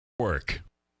Work.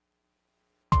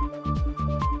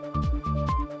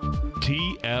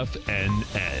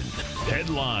 TFNN.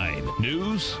 Headline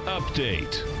News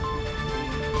Update.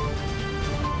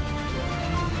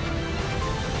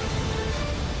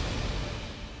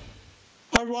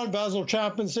 Hi everyone, Basil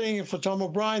Chapman sitting in for Tom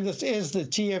O'Brien. This is the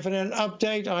TFNN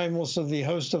update. I'm also the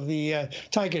host of the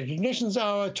Tiger Ignitions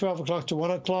Hour, 12 o'clock to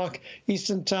 1 o'clock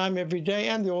Eastern Time every day,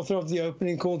 and the author of the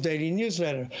Opening Call Daily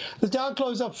Newsletter. The Dow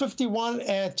closed up 51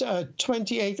 at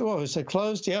 28. Oh, is it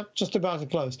closed? Yep, just about to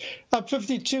close. Up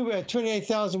 52 at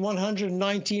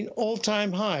 28,119,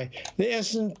 all-time high. The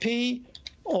S&P,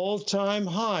 all-time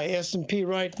high. S&P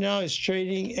right now is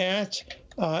trading at,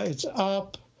 it's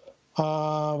up.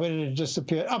 Where did it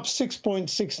disappear? Up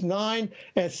 6.69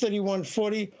 at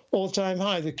 3140, all-time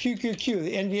high. The QQQ,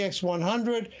 the NDX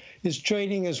 100, is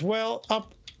trading as well.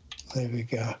 Up, there we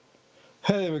go.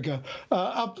 There we go.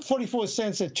 Up 44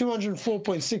 cents at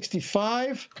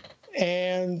 204.65,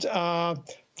 and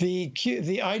the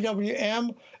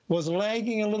IWM was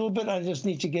lagging a little bit. I just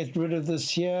need to get rid of this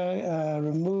here.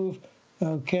 Remove.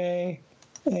 Okay,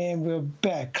 and we're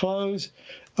back. Close.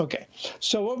 Okay,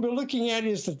 so what we're looking at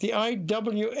is that the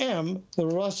IWM, the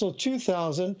Russell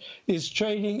 2000, is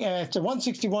trading at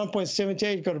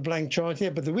 161.78. Got a blank chart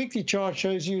here, but the weekly chart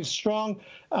shows you strong,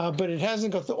 but it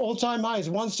hasn't got the all-time high. Is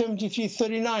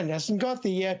 173.39. It hasn't got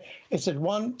the yet. It's at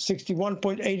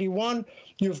 161.81.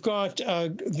 You've got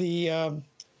the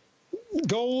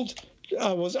gold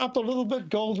was up a little bit.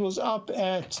 Gold was up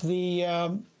at the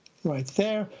right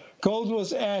there. Gold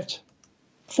was at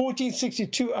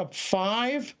 1462, up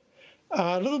 5.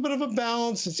 A little bit of a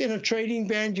balance. It's in a trading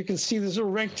band. You can see there's a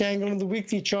rectangle in the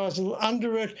weekly chart, a little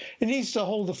under it. It needs to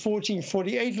hold the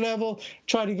 1448 level.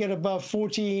 Try to get above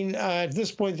 14. At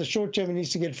this point, the short term, it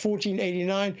needs to get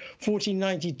 1489,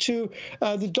 1492.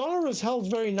 The dollar has held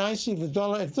very nicely. The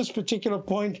dollar at this particular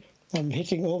point, I'm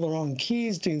hitting all the wrong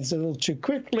keys, doing this a little too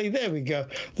quickly. There we go.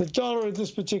 The dollar at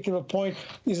this particular point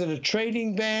is in a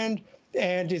trading band,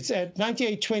 and it's at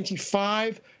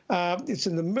 98.25. It's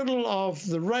in the middle of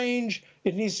the range.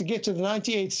 It needs to get to the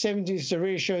 98.70s to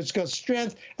really show it's got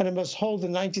strength, and it must hold the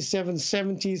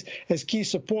 97.70s as key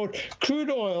support. Crude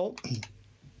oil,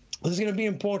 this is going to be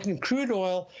important. Crude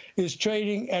oil is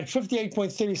trading at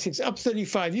 58.36, up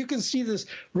 35. You can see this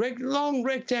long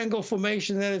rectangle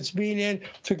formation that it's been in.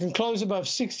 So it can close above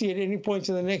 60 at any point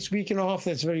in the next week and a half.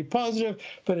 That's very positive,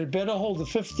 but it better hold the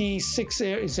 56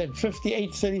 area. It's at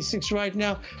 58.36 right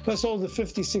now. Let's hold the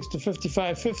 56 to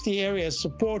 55.50 area as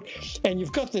support. And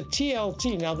you've got the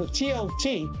TLT. Now the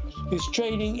TLT is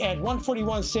trading at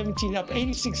 141.17, up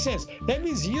 86 cents. That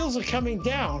means yields are coming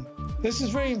down. This is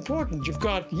very important. You've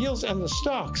got yields and the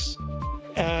stocks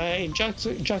in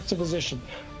juxtaposition.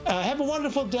 Have a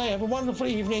wonderful day. Have a wonderful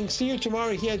evening. See you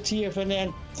tomorrow here at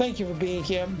TFNN. Thank you for being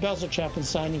here. Basil Chapman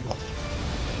signing off.